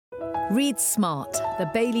Read Smart,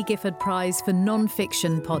 the Baillie Gifford Prize for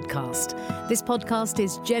Non-Fiction podcast. This podcast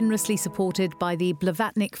is generously supported by the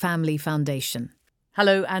Blavatnik Family Foundation.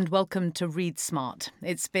 Hello and welcome to Read Smart.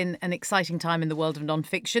 It's been an exciting time in the world of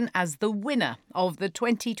non-fiction as the winner of the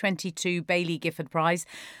 2022 Baillie Gifford Prize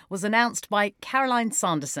was announced by Caroline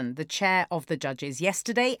Sanderson, the chair of the judges,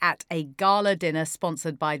 yesterday at a gala dinner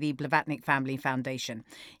sponsored by the Blavatnik Family Foundation.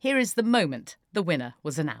 Here is the moment the winner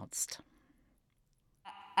was announced.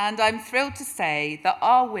 And I'm thrilled to say that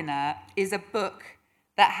our winner is a book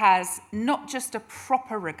that has not just a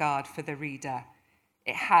proper regard for the reader,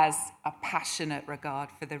 it has a passionate regard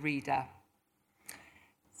for the reader.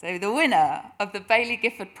 So the winner of the Baillie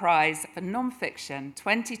Gifford Prize for Non-Fiction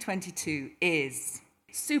 2022 is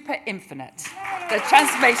Super Infinite, The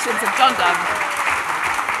Transformations of John Donne.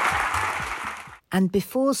 And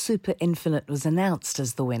before Super Infinite was announced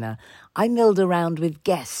as the winner, I milled around with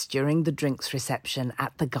guests during the drinks reception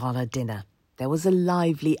at the gala dinner. There was a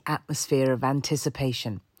lively atmosphere of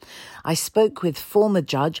anticipation. I spoke with former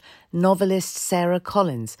judge, novelist Sarah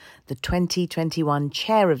Collins, the 2021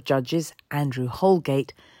 chair of judges, Andrew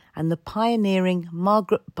Holgate, and the pioneering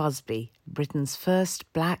Margaret Busby, Britain's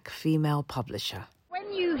first black female publisher.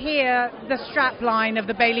 When you hear the strapline of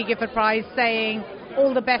the Baillie Gifford Prize saying,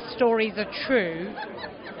 all the best stories are true,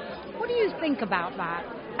 what do you think about that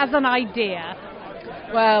as an idea?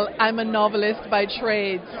 Well, I'm a novelist by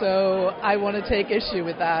trade, so I want to take issue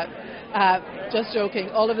with that. Just joking,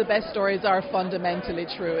 all of the best stories are fundamentally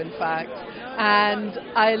true, in fact. And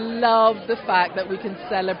I love the fact that we can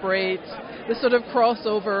celebrate the sort of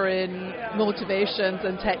crossover in motivations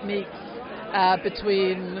and techniques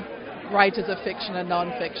between writers of fiction and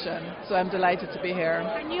non-fiction. So I'm delighted to be here.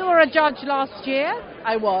 And you were a judge last year?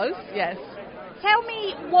 I was, yes. Tell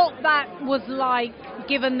me what that was like,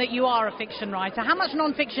 given that you are a fiction writer. How much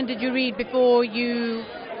non-fiction did you read before you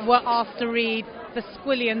were asked to read the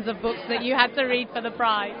squillions of books that you had to read for the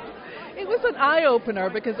prize? It was an eye-opener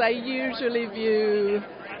because I usually view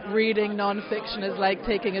reading non-fiction as like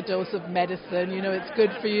taking a dose of medicine. You know, it's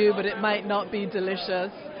good for you, but it might not be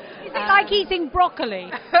delicious. Is it like eating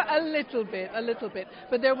broccoli? A little bit.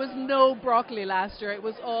 But there was no broccoli last year. It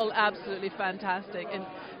was all absolutely fantastic. And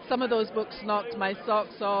some of those books knocked my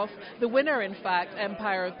socks off. The winner, in fact,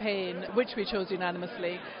 Empire of Pain, which we chose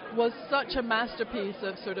unanimously, was such a masterpiece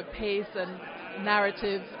of sort of pace and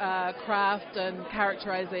narrative craft and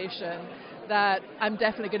characterization that I'm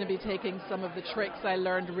definitely going to be taking some of the tricks I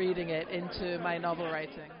learned reading it into my novel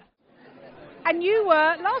writing. And you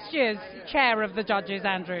were last year's chair of the judges,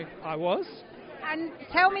 Andrew. I was. And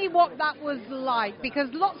tell me what that was like, because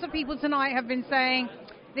lots of people tonight have been saying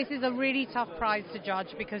this is a really tough prize to judge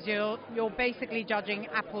because you're basically judging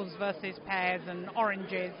apples versus pears and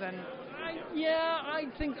oranges and...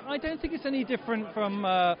 I don't think it's any different from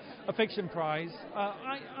a fiction prize.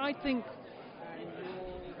 I think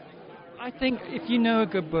if you know a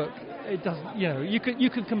good book, it doesn't. You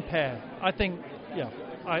could compare. I think,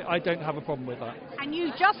 I don't have a problem with that. And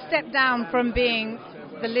you just stepped down from being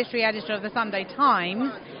the literary editor of the Sunday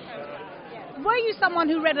Times. Were you someone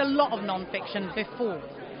who read a lot of non-fiction before?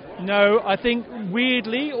 No, I think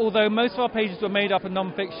weirdly, although most of our pages were made up of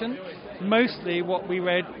non-fiction, mostly what we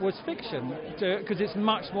read was fiction, because it's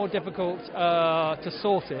much more difficult to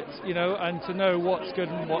sort it, and to know what's good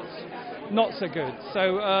and what's not so good.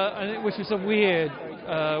 So, which was a weird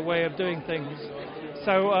way of doing things.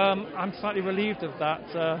 So I'm slightly relieved of that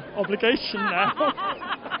obligation now.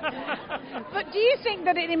 But do you think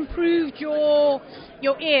that it improved your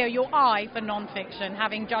eye for non-fiction,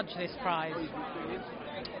 having judged this prize?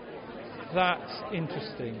 That's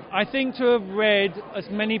interesting. I think to have read as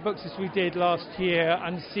many books as we did last year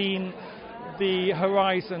and seen the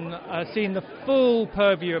horizon, seen the full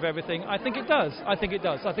purview of everything, I think it does. I think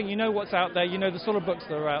you know what's out there, you know the sort of books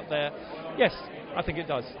that are out there. Yes, I think it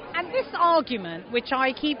does. And this argument, which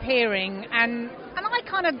I keep hearing, and I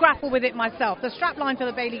kind of grapple with it myself, the strapline for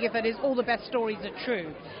the Baillie Gifford is all the best stories are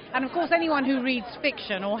true. And of course anyone who reads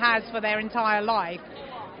fiction, or has for their entire life,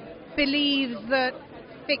 believes that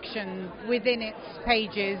fiction within its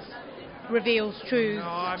pages reveals truths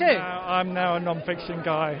too. I'm now a non-fiction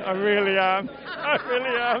guy. I really am.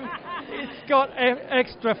 It's got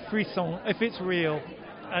extra frisson if it's real,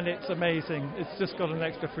 and it's amazing. It's just got an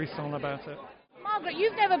extra frisson about it. Margaret,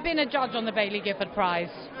 you've never been a judge on the Baillie Gifford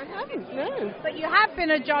Prize. I haven't, no. But you have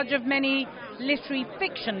been a judge of many literary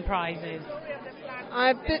fiction prizes.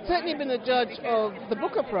 I've certainly been a judge of the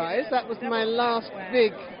Booker Prize. That was my last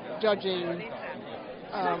big judging.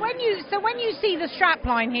 So when you see the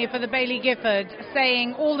strapline here for the Baillie Gifford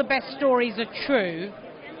saying all the best stories are true,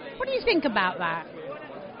 what do you think about that?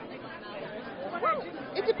 Well,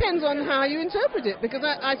 It depends on how you interpret it, because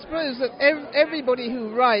I suppose that everybody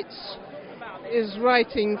who writes is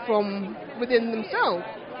writing from within themselves.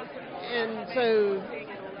 And so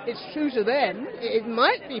it's true to them. It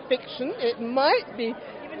might be fiction, it might be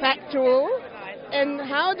factual, and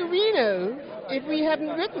how do we know if we haven't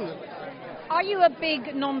written it? Are you a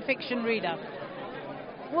big non-fiction reader?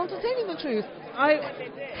 Well, to tell you the truth, I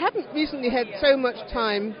haven't recently had so much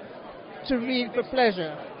time to read for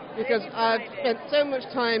pleasure, because I've spent so much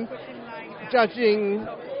time judging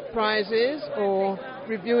prizes or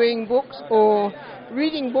reviewing books or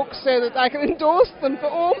reading books so that I can endorse them for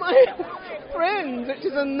all my friends, which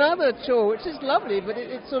is another chore, which is lovely, but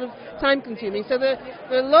it's sort of time-consuming. So there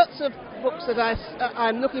are lots of books that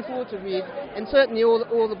I'm looking forward to read, and certainly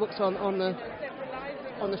all the books on the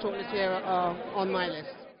shortlist here are on my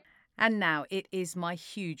list. And now it is my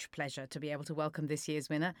huge pleasure to be able to welcome this year's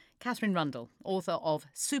winner, Katherine Rundell, author of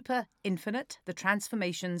Super Infinite, The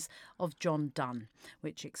Transformations of John Donne,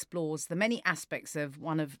 which explores the many aspects of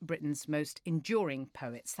one of Britain's most enduring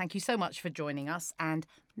poets. Thank you so much for joining us, and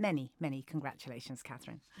many, many congratulations,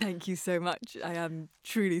 Katherine. Thank you so much. I am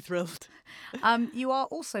truly thrilled. You are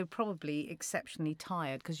also probably exceptionally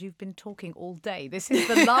tired because you've been talking all day. This is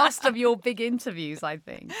the last of your big interviews, I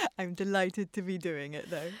think. I'm delighted to be doing it,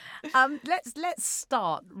 though. Let's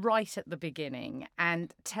start right at the beginning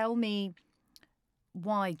and tell me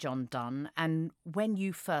why John Donne and when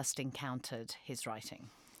you first encountered his writing.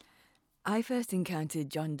 I first encountered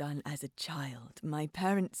John Donne as a child. My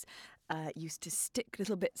parents used to stick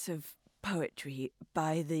little bits of poetry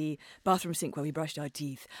by the bathroom sink where we brushed our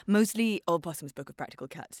teeth. Mostly Old Possum's Book of Practical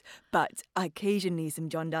Cats, but occasionally some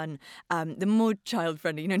John Donne, the more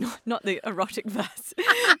child-friendly, not the erotic verse.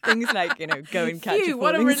 Things like, go and catch a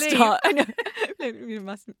falling star. I know. You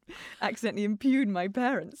must accidentally impugn my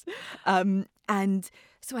parents. And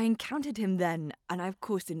so I encountered him then, and I of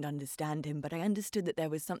course didn't understand him, but I understood that there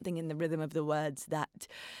was something in the rhythm of the words that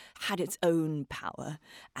had its own power.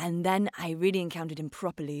 And then I really encountered him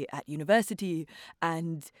properly at university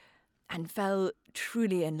and fell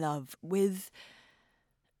truly in love with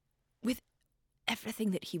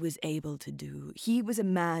everything that he was able to do. He was a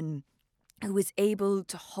man who was able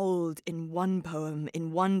to hold in one poem,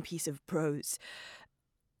 in one piece of prose,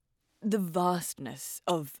 the vastness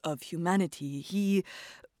of humanity. He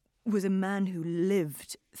was a man who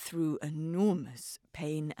lived through enormous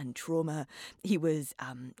pain and trauma. He was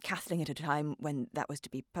Catholic at a time when that was to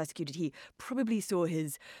be persecuted. He probably saw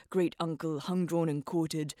his great uncle hung, drawn and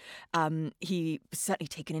quartered. He was certainly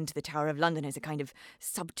taken into the Tower of London as a kind of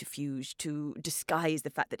subterfuge to disguise the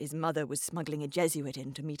fact that his mother was smuggling a Jesuit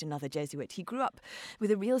in to meet another Jesuit. He grew up with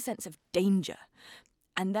a real sense of danger.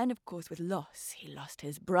 And then, of course, with loss. He lost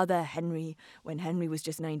his brother, Henry, when Henry was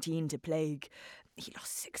just 19 to plague. He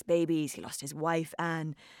lost 6 babies. He lost his wife,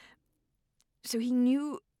 Anne. So he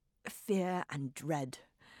knew fear and dread.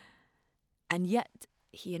 And yet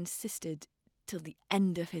he insisted till the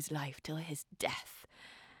end of his life, till his death,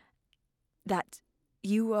 that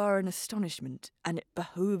you are an astonishment, and it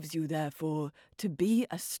behoves you, therefore, to be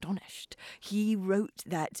astonished. He wrote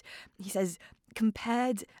that, he says,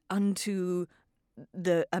 compared unto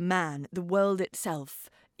a man, the world itself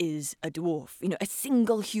is a dwarf. A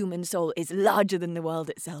single human soul is larger than the world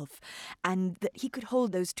itself. And that he could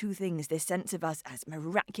hold those two things, this sense of us as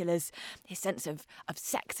miraculous, his sense of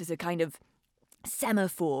sex as a kind of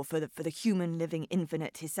semaphore for the human living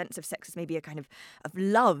infinite, his sense of sex as maybe a kind of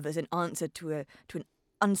love as an answer to an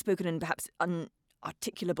unspoken and perhaps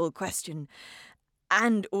unarticulable question.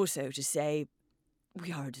 And also to say,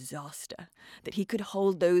 we are a disaster, that he could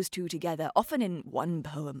hold those two together, often in one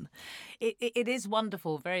poem. It is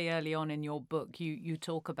wonderful. Very early on in your book, you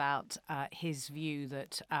talk about his view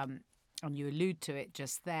that, and you allude to it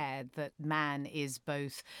just there, that man is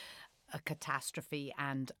both a catastrophe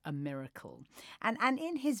and a miracle. And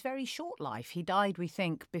in his very short life, he died, we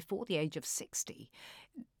think, before the age of 60.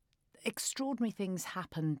 Extraordinary things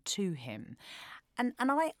happened to him. And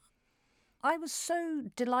I was so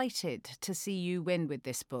delighted to see you win with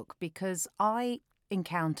this book because I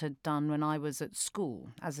encountered Donne when I was at school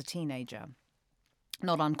as a teenager,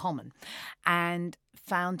 not uncommon, and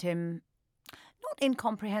found him not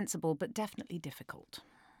incomprehensible, but definitely difficult.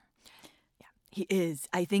 Yeah, he is.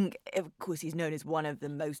 I think, of course, he's known as one of the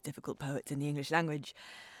most difficult poets in the English language.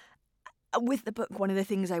 With the book, one of the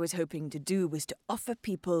things I was hoping to do was to offer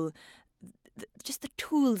people just the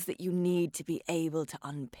tools that you need to be able to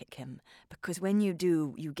unpick him. Because when you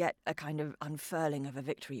do, you get a kind of unfurling of a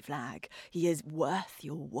victory flag. He is worth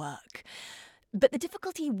your work. But the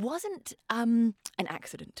difficulty wasn't an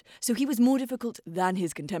accident. So he was more difficult than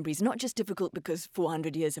his contemporaries, not just difficult because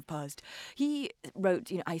 400 years have passed. He wrote,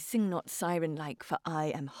 I sing not siren-like, for I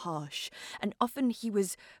am harsh. And often he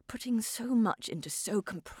was putting so much into so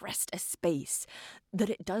compressed a space that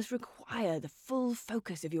it does require the full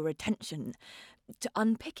focus of your attention to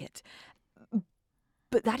unpick it.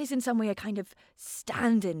 But that is in some way a kind of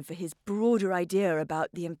stand-in for his broader idea about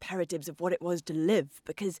the imperatives of what it was to live.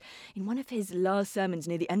 Because in one of his last sermons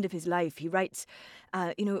near the end of his life, he writes,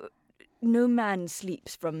 no man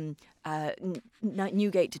sleeps from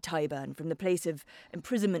Newgate to Tyburn, from the place of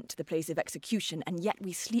imprisonment to the place of execution, and yet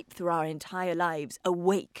we sleep through our entire lives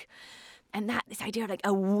awake. And this idea of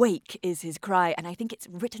awake is his cry, and I think it's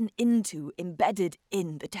embedded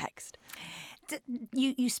in the text.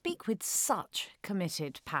 You speak with such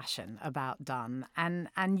committed passion about Donne,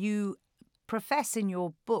 and you profess in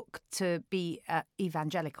your book to be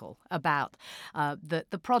evangelical about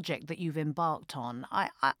the project that you've embarked on.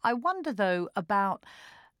 I wonder, though, about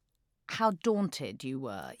how daunted you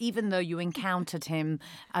were, even though you encountered him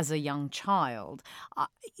as a young child.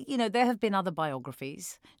 There have been other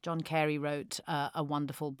biographies. John Carey wrote a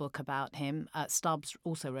wonderful book about him. Stubbs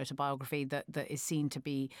also wrote a biography that is seen to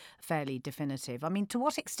be fairly definitive. I mean, to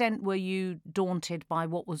what extent were you daunted by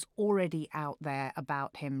what was already out there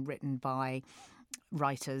about him, written by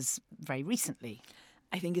writers very recently?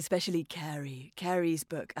 I think especially Carey. Carey's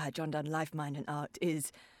book, John Donne, Life, Mind and Art,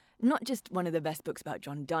 is not just one of the best books about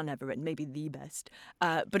John Donne ever written, maybe the best,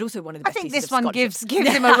 but also one of the best. I think pieces this of one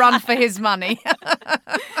gives him a run for his money.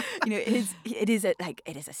 It is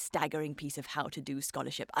a staggering piece of how to do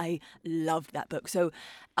scholarship. I loved that book. So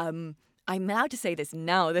I'm allowed to say this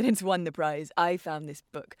now that it's won the prize. I found this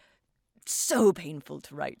book so painful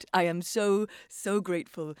to write. I am so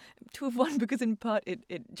grateful to have won, because in part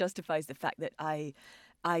it justifies the fact that I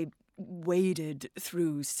waded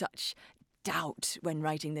through such doubt when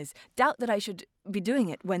writing this, doubt that I should be doing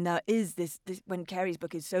it when there is this when Carey's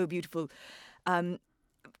book is so beautiful.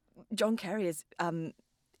 John Carey is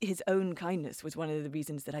his own kindness was one of the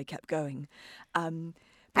reasons that I kept going. And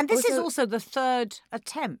this is also the third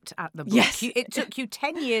attempt at the book. Yes. It took you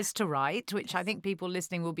 10 years to write, which I think people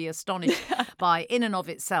listening will be astonished by in and of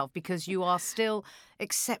itself, because you are still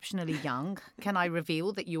exceptionally young. Can I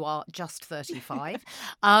reveal that you are just 35?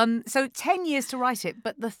 So 10 years to write it,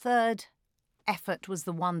 but the third effort was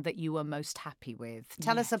the one that you were most happy with.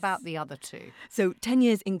 Tell us about the other two. So 10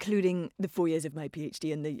 years, including the 4 years of my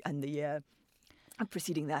PhD and the year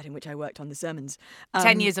preceding that, in which I worked on the sermons.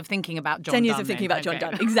 10 years of thinking about John Donne. 10 years of thinking about John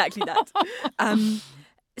Donne, exactly that.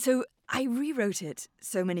 So I rewrote it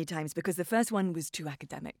so many times because the first one was too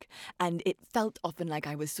academic, and it felt often like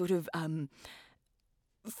I was sort of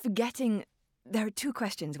forgetting. There are two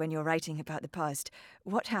questions when you're writing about the past: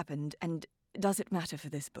 what happened, and does it matter for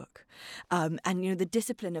this book? And the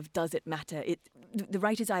discipline of does it matter? The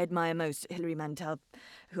writers I admire most, Hilary Mantel,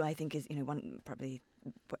 who I think is one probably,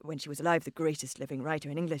 when she was alive, the greatest living writer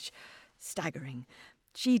in English, staggering.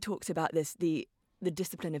 She talks about this, the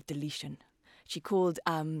discipline of deletion. She called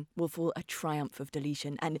Wolf Hall a triumph of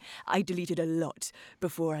deletion, and I deleted a lot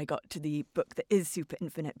before I got to the book that is super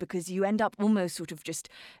infinite, because you end up almost sort of just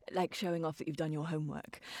like showing off that you've done your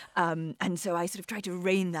homework. And so I sort of tried to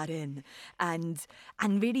rein that in, and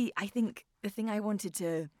really I think the thing I wanted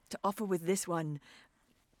to offer with this one,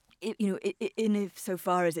 in so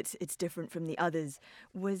far as it's different from the others,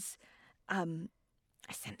 was a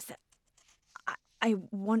sense that I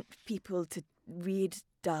want people to read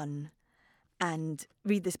Donne and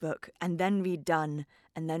read this book and then read Donne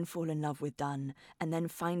and then fall in love with Donne and then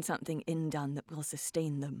find something in Donne that will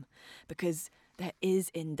sustain them. Because there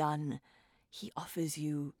is in Donne, he offers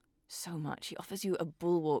you so much. He offers you a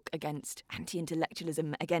bulwark against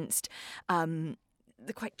anti-intellectualism, against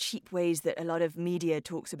the quite cheap ways that a lot of media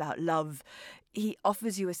talks about love. He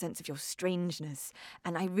offers you a sense of your strangeness.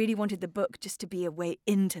 And I really wanted the book just to be a way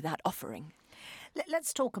into that offering.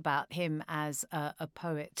 Let's talk about him as a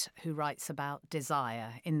poet who writes about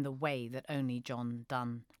desire in the way that only John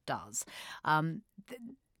Donne does.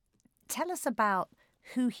 Tell us about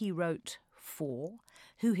who he wrote for,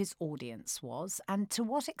 who his audience was, and to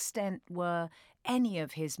what extent were any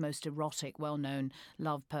of his most erotic, well-known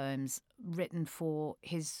love poems written for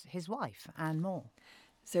his wife, Anne Moore.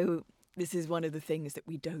 So this is one of the things that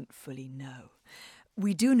we don't fully know.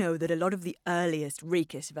 we do know that a lot of the earliest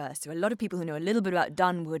rakish verse, so a lot of people who know a little bit about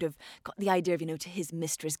Donne would have got the idea of, to his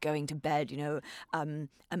mistress going to bed,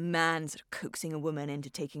 a man sort of coaxing a woman into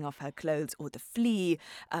taking off her clothes, or the flea,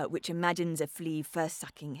 which imagines a flea first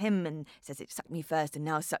sucking him and says it sucked me first and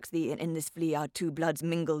now sucks thee, and in this flea our two bloods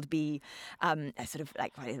mingled be, a sort of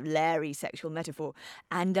like quite a leery sexual metaphor.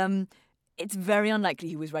 And it's very unlikely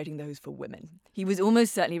he was writing those for women. He was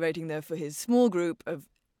almost certainly writing them for his small group of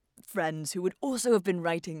friends who would also have been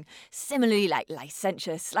writing similarly like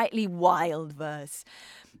licentious, slightly wild verse.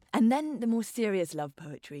 And then the more serious love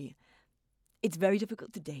poetry. It's very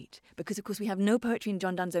difficult to date because, of course, we have no poetry in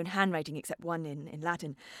John Donne's own handwriting except one in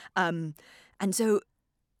Latin. And so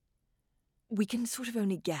we can sort of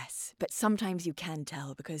only guess, but sometimes you can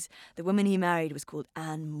tell because the woman he married was called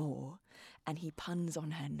Anne Moore, and he puns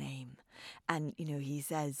on her name. And, he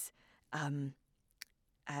says...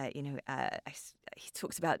 he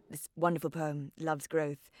talks about this wonderful poem, Love's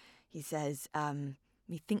Growth. He says,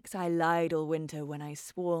 methinks I lied all winter when I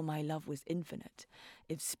swore my love was infinite,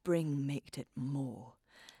 if spring maked it more.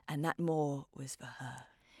 And that more was for her.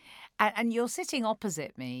 And you're sitting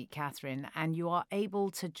opposite me, Katherine, and you are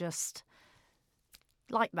able to just...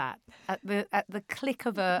 like that, at the click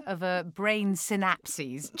of a brain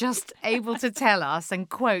synapses, just able to tell us and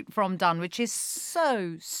quote from Donne, which is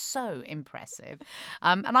so impressive.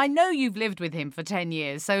 And I know you've lived with him for 10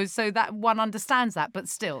 years, so that one understands that, but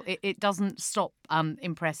still, it doesn't stop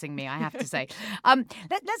impressing me, I have to say.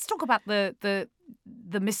 Let's talk about the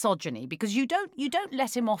misogyny, because you don't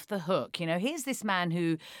let him off the hook. Here's this man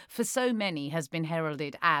who, for so many, has been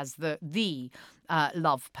heralded as the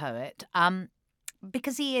love poet.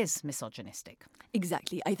 Because he is misogynistic.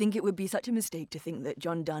 Exactly. I think it would be such a mistake to think that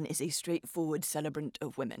John Donne is a straightforward celebrant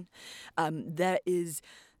of women. There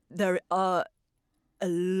are a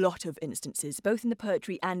lot of instances, both in the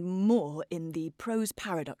poetry and more in the prose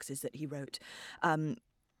paradoxes that he wrote,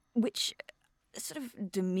 which sort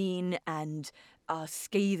of demean and are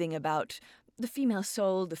scathing about the female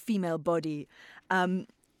soul, the female body.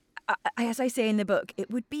 As I say in the book,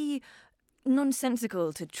 it would be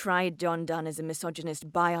nonsensical to try John Donne as a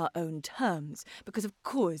misogynist by our own terms, because of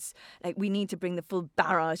course, we need to bring the full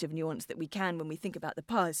barrage of nuance that we can when we think about the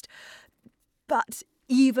past. But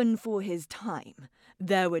even for his time,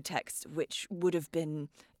 there were texts which would have been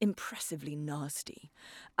impressively nasty.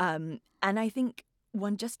 And I think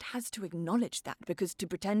one just has to acknowledge that, because to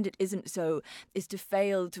pretend it isn't so is to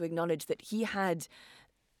fail to acknowledge that he had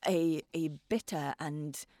a bitter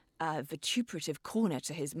and vituperative corner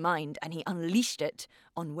to his mind, and he unleashed it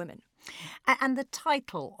on women. And the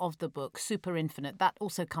title of the book, Super Infinite, that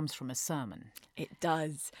also comes from a sermon. It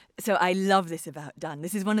does. So I love this about Donne.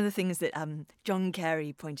 This is one of the things that John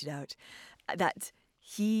Carey pointed out, that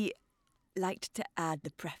he liked to add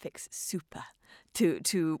the prefix super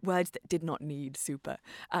to words that did not need super.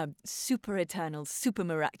 Super eternal, super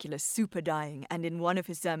miraculous, super dying, and in one of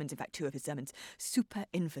his sermons, in fact two of his sermons, super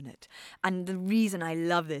infinite. And the reason I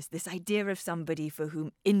love this idea of somebody for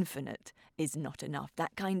whom infinite is not enough,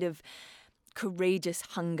 that kind of courageous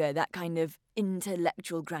hunger, that kind of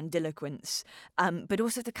intellectual grandiloquence, but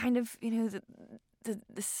also the kind of, the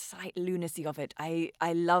slight lunacy of it.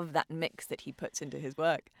 I love that mix that he puts into his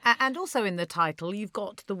work. And also in the title, you've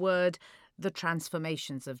got the word the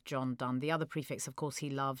transformations of John Donne. The other prefix, of course, he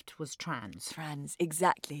loved was trans. Trans,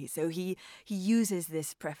 exactly. So he uses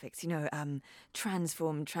this prefix,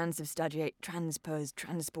 transform, transubstantiate, transpose,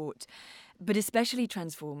 transport, but especially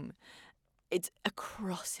transform. It's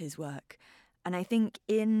across his work. And I think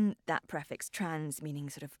in that prefix, trans meaning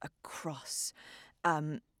sort of across,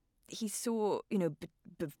 he saw,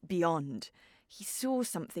 beyond. He saw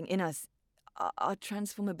something in us, our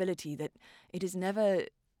transformability, that it is never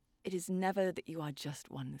that you are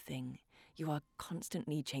just one thing. You are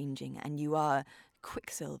constantly changing, and you are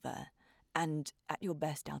quicksilver and at your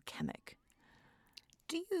best alchemic.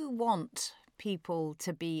 Do you want people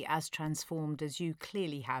to be as transformed as you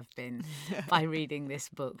clearly have been by reading this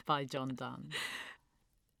book by John Donne?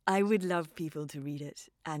 I would love people to read it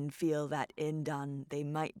and feel that in Donne they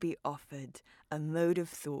might be offered a mode of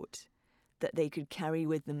thought that they could carry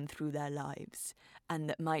with them through their lives, and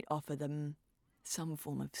that might offer them some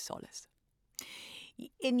form of solace.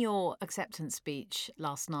 In your acceptance speech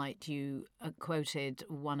last night, you quoted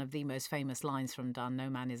one of the most famous lines from Donne, "No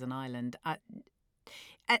man is an island."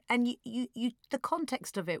 And you the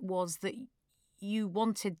context of it was that you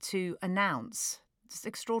wanted to announce this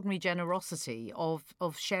extraordinary generosity of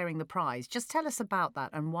sharing the prize. Just tell us about that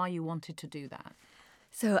and why you wanted to do that.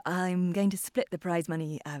 So I'm going to split the prize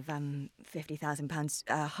money of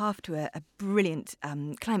 £50,000, half to a brilliant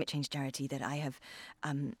climate change charity that I have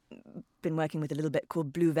been working with a little bit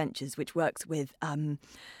called Blue Ventures, which works with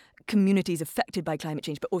communities affected by climate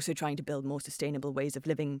change, but also trying to build more sustainable ways of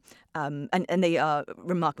living. And they are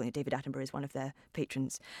remarkable. David Attenborough is one of their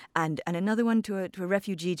patrons. And another one to a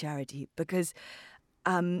refugee charity, because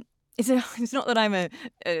it's not that I'm a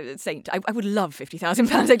saint. I would love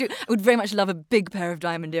 £50,000. I would very much love a big pair of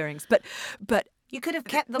diamond earrings. But you could have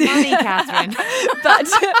kept the money, Katherine.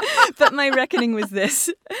 but my reckoning was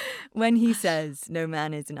this. When he says, "No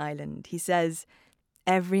man is an island," he says,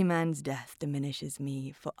 "Every man's death diminishes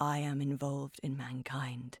me, for I am involved in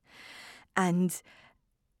mankind." And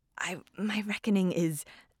my reckoning is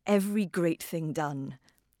every great thing done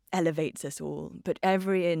elevates us all, but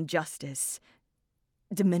every injustice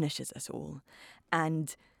diminishes us all.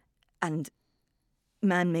 And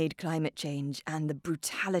man-made climate change and the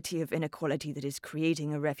brutality of inequality that is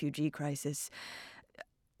creating a refugee crisis,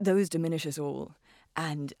 those diminish us all.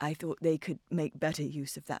 And I thought they could make better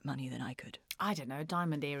use of that money than I could. I don't know,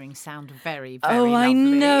 diamond earrings sound very, very lovely.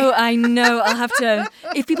 I know. I'll have to...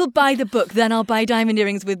 If people buy the book, then I'll buy diamond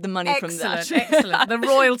earrings with the money from that. Excellent. The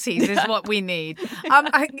royalties is what we need.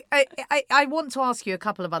 I want to ask you a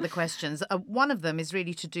couple of other questions. One of them is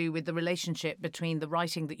really to do with the relationship between the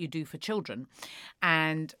writing that you do for children,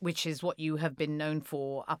 and which is what you have been known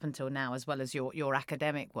for up until now, as well as your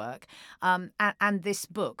academic work, and this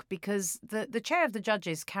book, because the chair of the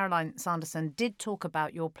judges, Caroline Sanderson, did talk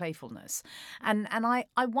about your playfulness. And I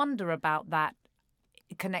wonder about that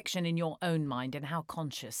connection in your own mind and how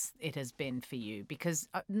conscious it has been for you, because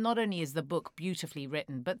not only is the book beautifully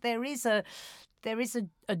written, but there is a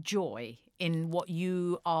joy in what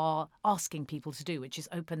you are asking people to do, which is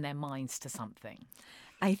open their minds to something.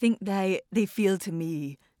 I think they feel to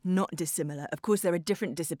me not dissimilar. Of course, there are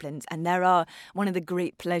different disciplines, and there are one of the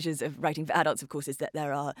great pleasures of writing for adults, of course, is that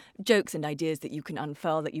there are jokes and ideas that you can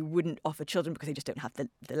unfurl that you wouldn't offer children because they just don't have the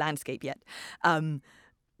landscape yet.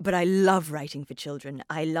 But I love writing for children.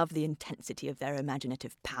 I love the intensity of their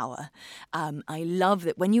imaginative power. I love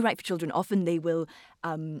that when you write for children, often they will,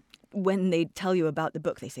 when they tell you about the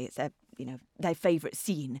book, they say it's their favourite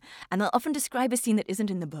scene. And they'll often describe a scene that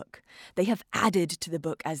isn't in the book. They have added to the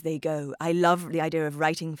book as they go. I love the idea of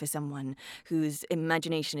writing for someone whose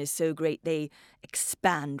imagination is so great they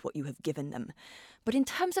expand what you have given them. But in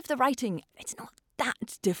terms of the writing, it's not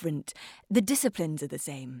that different. The disciplines are the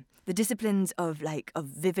same. The disciplines of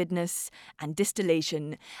vividness and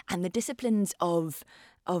distillation, and the disciplines of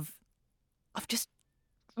just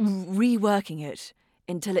reworking it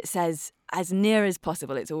until it says, as near as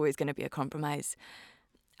possible, it's always going to be a compromise,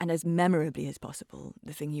 and as memorably as possible,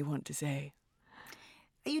 the thing you want to say.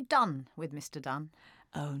 Are you done with Mr. Dunn?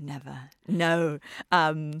 Oh, never. No.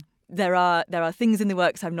 There are things in the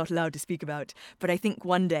works I'm not allowed to speak about, but I think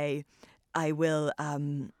one day I will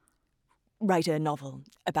write a novel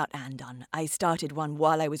about Anne Dunn. I started one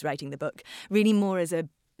while I was writing the book, really more as a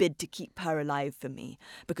bid to keep her alive for me,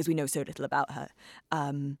 because we know so little about her.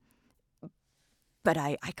 But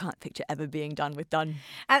I can't picture ever being done with Dunn.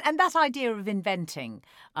 And that idea of inventing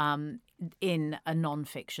in a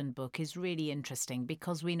non-fiction book is really interesting,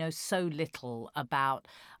 because we know so little about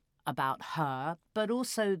her, but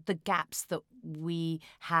also the gaps that we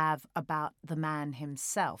have about the man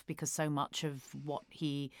himself, because so much of what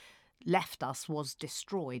he left us was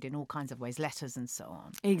destroyed in all kinds of ways, letters and so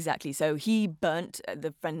on. Exactly. So he burnt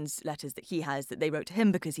the friends' letters that he has that they wrote to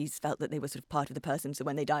him, because he's felt that they were sort of part of the person. So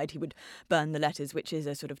when they died, he would burn the letters, which is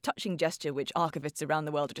a sort of touching gesture which archivists around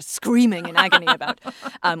the world are just screaming in agony about.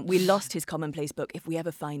 We lost his commonplace book. If we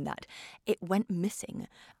ever find that, it went missing.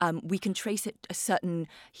 We can trace it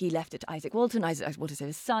he left it to Isaac Walton. Isaac Walton said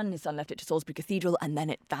his son left it to Salisbury Cathedral, and then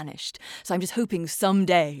it vanished. So I'm just hoping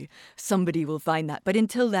someday somebody will find that. But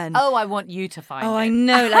until then... Oh, I want you to find it. Oh, I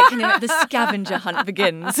know, the scavenger hunt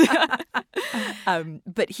begins.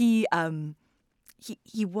 But he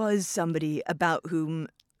was somebody about whom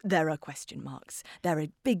there are question marks. There are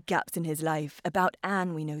big gaps in his life. About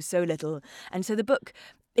Anne, we know so little. And so the book,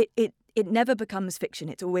 it never becomes fiction.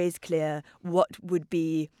 It's always clear what would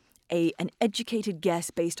be an educated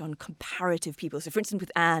guess based on comparative people. So, for instance,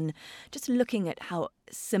 with Anne, just looking at how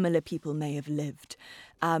similar people may have lived.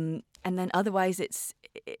 And then otherwise,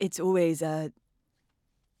 it's always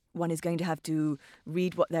one is going to have to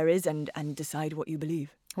read what there is and decide what you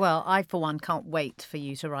believe. Well, I, for one, can't wait for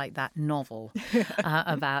you to write that novel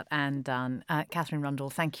about Anne Dunn. Katherine Rundell,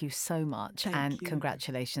 thank you so much. Thank you.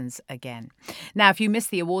 Congratulations again. Now, if you missed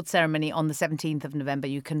the award ceremony on the 17th of November,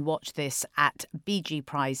 you can watch this at BG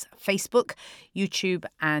Prize Facebook, YouTube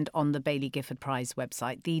and on the Baillie Gifford Prize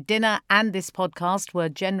website. The dinner and this podcast were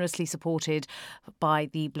generously supported by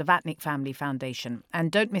the Blavatnik Family Foundation.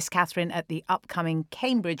 And don't miss Katherine at the upcoming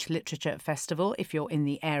Cambridge Literature Festival if you're in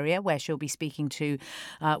the area, where she'll be speaking to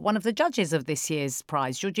one of the judges of this year's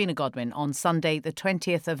prize, Georgina Godwin, on Sunday, the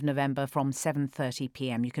 20th of November from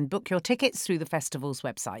 7:30pm. You can book your tickets through the festival's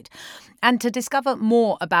website. And to discover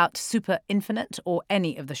more about Super Infinite or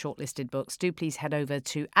any of the shortlisted books, do please head over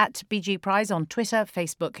to @BG Prize on Twitter,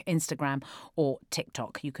 Facebook, Instagram or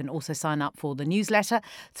TikTok. You can also sign up for the newsletter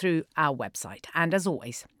through our website. And as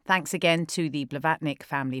always, thanks again to the Blavatnik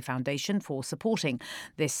Family Foundation for supporting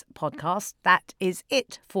this podcast. That is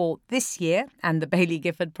it for this year and the Baillie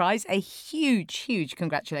Gifford Prize. A huge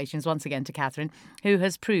congratulations once again to Katherine, who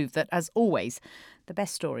has proved that, as always, the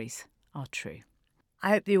best stories are true. I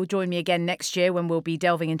hope that you'll join me again next year when we'll be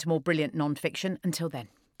delving into more brilliant non-fiction. Until then,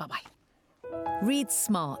 bye-bye. Read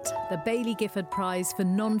Smart, the Baillie Gifford Prize for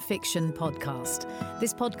Non-Fiction podcast.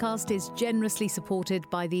 This podcast is generously supported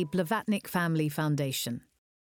by the Blavatnik Family Foundation.